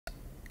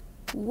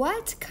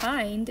What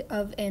kind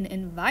of an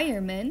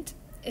environment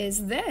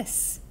is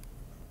this?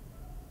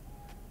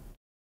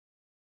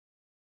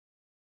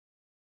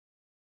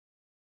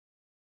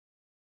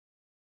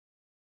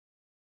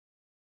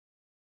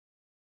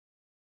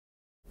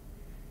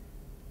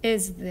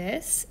 Is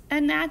this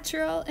a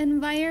natural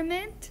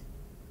environment?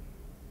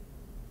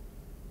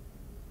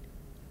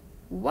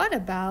 What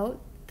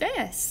about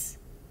this?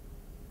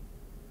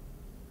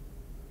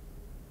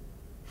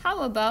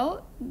 How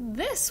about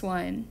this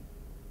one?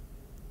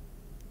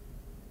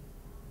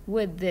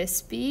 Would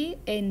this be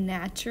a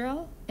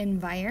natural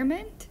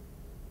environment?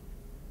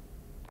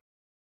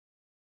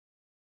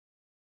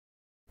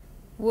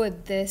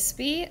 Would this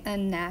be a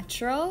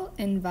natural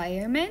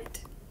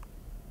environment?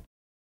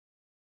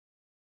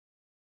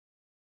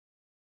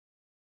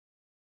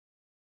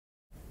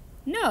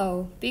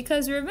 No,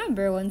 because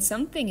remember, when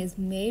something is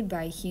made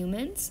by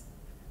humans,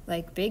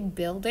 like big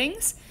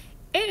buildings,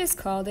 it is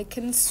called a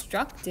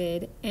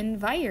constructed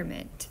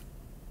environment.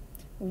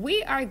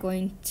 We are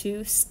going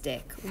to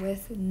stick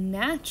with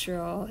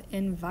natural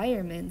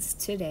environments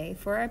today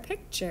for our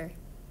picture.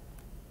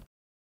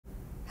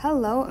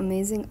 Hello,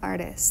 amazing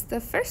artists. The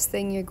first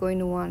thing you're going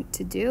to want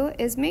to do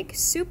is make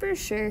super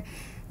sure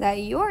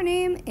that your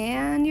name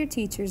and your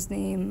teacher's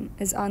name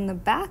is on the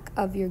back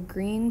of your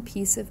green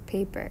piece of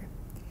paper.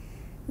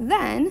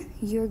 Then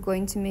you're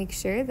going to make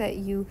sure that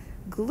you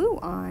glue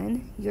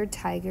on your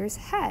tiger's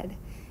head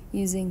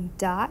using ...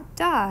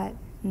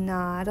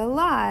 not a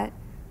lot,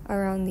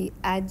 around the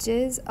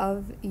edges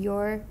of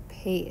your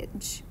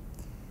page.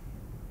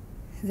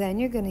 Then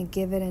you're going to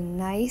give it a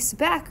nice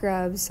back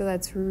rub so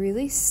that's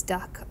really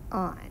stuck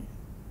on.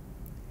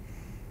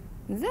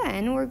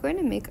 Then we're going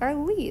to make our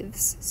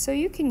leaves. So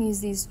you can use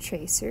these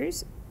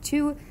tracers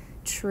to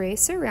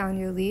trace around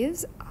your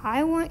leaves.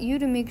 I want you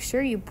to make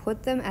sure you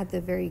put them at the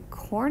very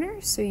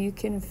corner so you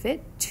can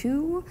fit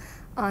 2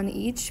 on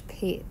each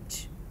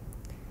page.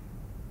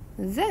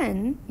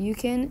 Then you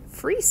can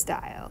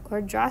freestyle or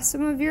draw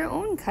some of your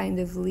own kind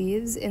of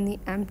leaves in the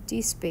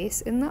empty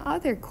space in the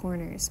other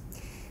corners.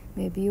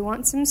 Maybe you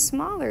want some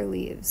smaller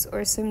leaves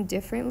or some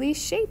differently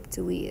shaped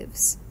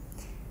leaves.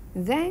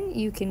 Then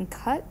you can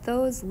cut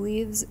those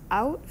leaves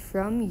out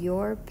from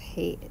your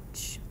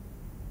page.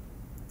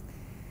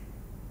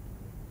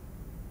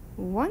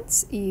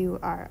 Once you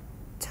are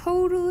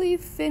totally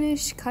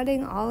finished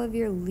cutting all of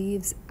your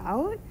leaves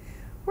out,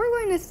 we're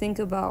going to think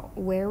about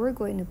where we're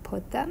going to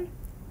put them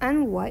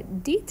and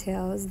what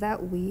details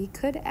that we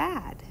could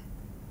add.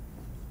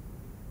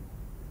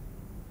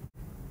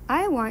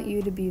 I want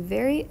you to be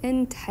very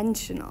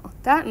intentional.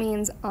 That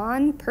means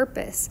on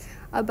purpose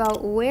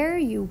about where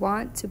you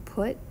want to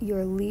put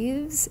your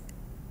leaves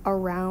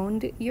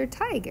around your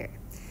tiger.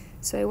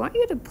 So I want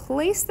you to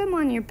place them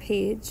on your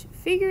page,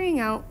 figuring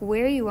out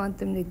where you want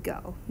them to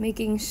go,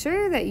 making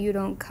sure that you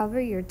don't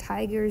cover your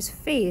tiger's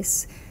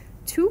face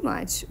too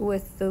much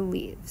with the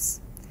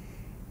leaves.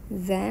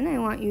 Then I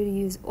want you to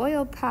use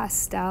oil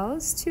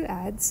pastels to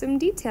add some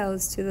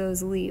details to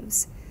those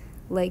leaves,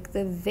 like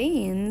the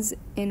veins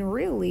in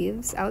real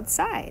leaves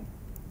outside.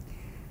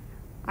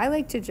 I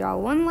like to draw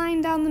one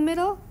line down the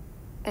middle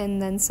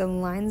and then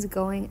some lines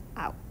going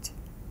out.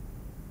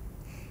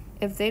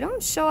 If they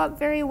don't show up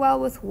very well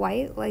with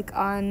white, like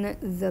on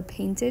the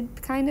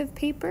painted kind of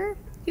paper,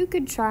 you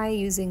could try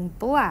using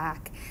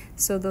black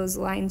so those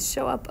lines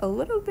show up a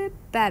little bit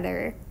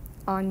better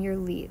on your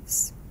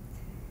leaves.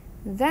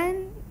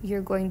 Then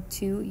you're going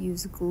to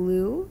use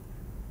glue, ...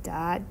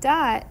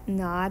 not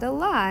a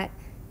lot,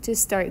 to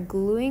start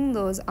gluing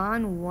those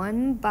on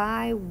one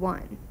by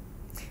one,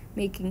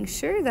 making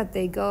sure that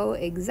they go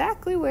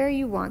exactly where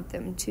you want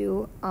them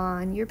to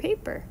on your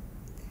paper.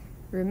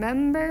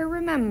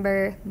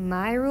 Remember,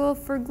 my rule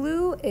for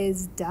glue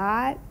is ...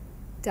 not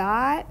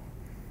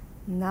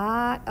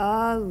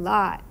a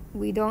lot.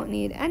 We don't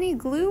need any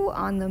glue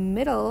on the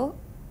middle.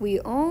 We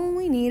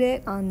only need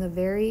it on the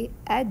very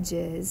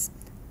edges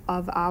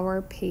of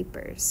our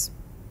papers.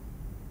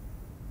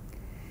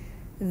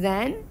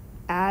 Then,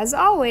 as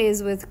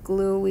always with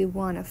glue, we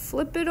want to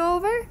flip it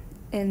over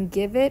and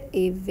give it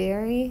a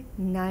very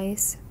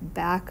nice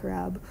back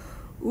rub.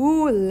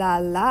 Ooh la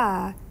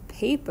la,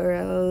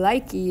 paper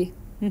likey.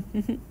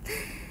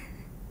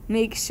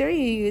 Make sure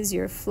you use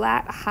your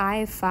flat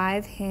high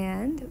 5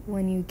 hand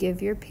when you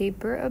give your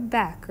paper a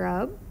back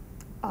rub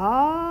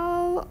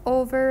all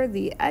over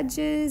the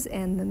edges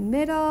and the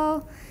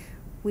middle.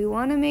 We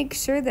want to make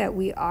sure that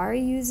we are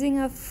using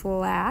a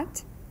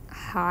flat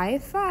high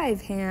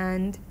 5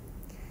 hand,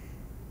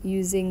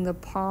 using the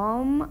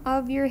palm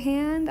of your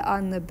hand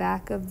on the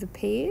back of the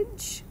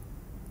page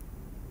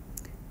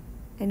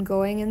and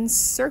going in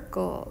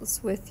circles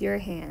with your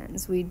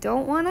hands. We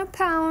don't want to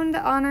pound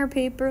on our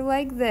paper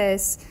like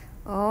this.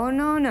 Oh,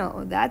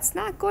 no, that's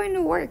not going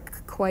to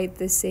work quite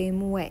the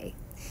same way.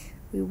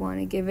 We want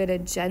to give it a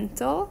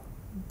gentle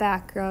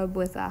back rub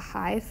with a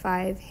high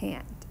 5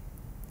 hand.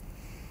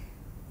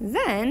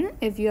 Then,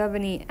 if you have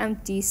any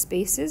empty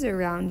spaces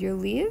around your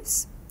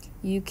leaves,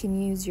 you can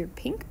use your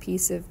pink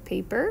piece of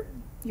paper,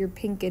 your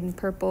pink and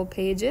purple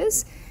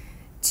pages,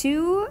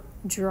 to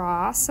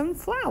draw some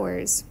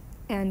flowers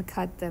and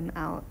cut them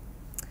out.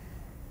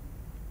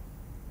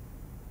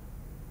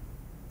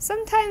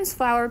 Sometimes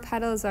flower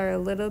petals are a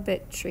little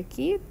bit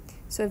tricky,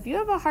 so if you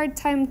have a hard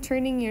time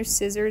turning your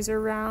scissors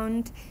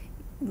around,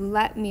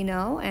 let me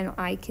know and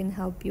I can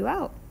help you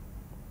out.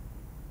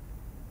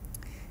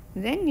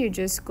 Then you're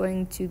just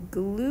going to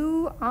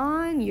glue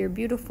on your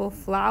beautiful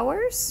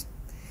flowers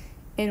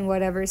in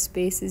whatever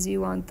spaces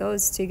you want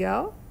those to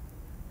go.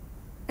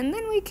 And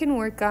then we can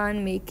work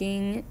on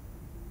making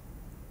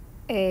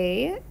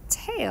a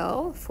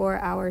tail for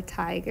our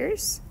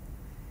tigers,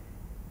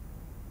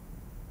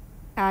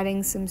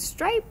 adding some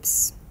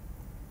stripes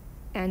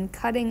and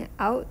cutting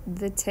out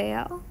the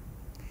tail.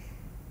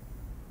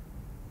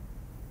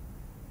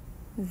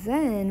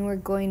 Then we're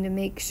going to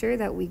make sure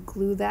that we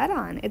glue that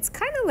on. It's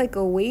kind of like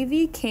a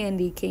wavy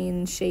candy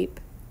cane shape.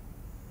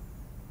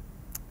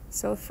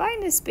 So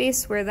find a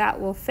space where that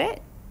will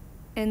fit,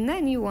 and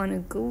then you want to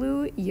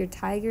glue your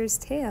tiger's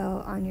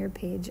tail on your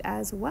page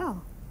as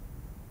well.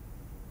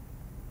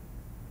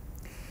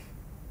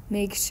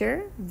 Make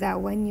sure that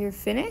when you're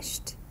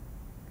finished,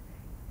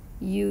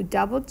 you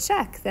double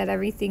check that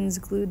everything's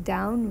glued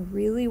down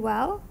really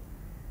well,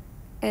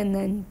 and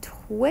then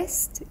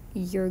twist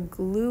your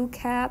glue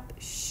cap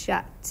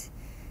shut.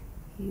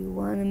 You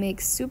want to make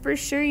super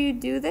sure you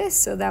do this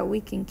so that we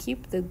can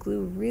keep the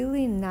glue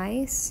really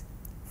nice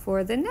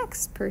for the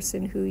next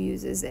person who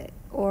uses it.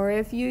 Or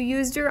if you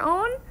used your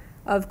own,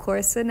 of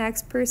course the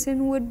next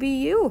person would be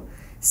you.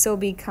 So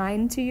be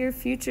kind to your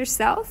future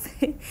self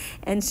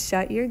and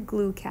shut your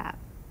glue cap.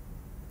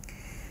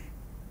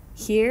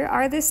 Here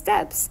are the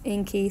steps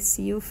in case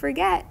you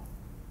forget.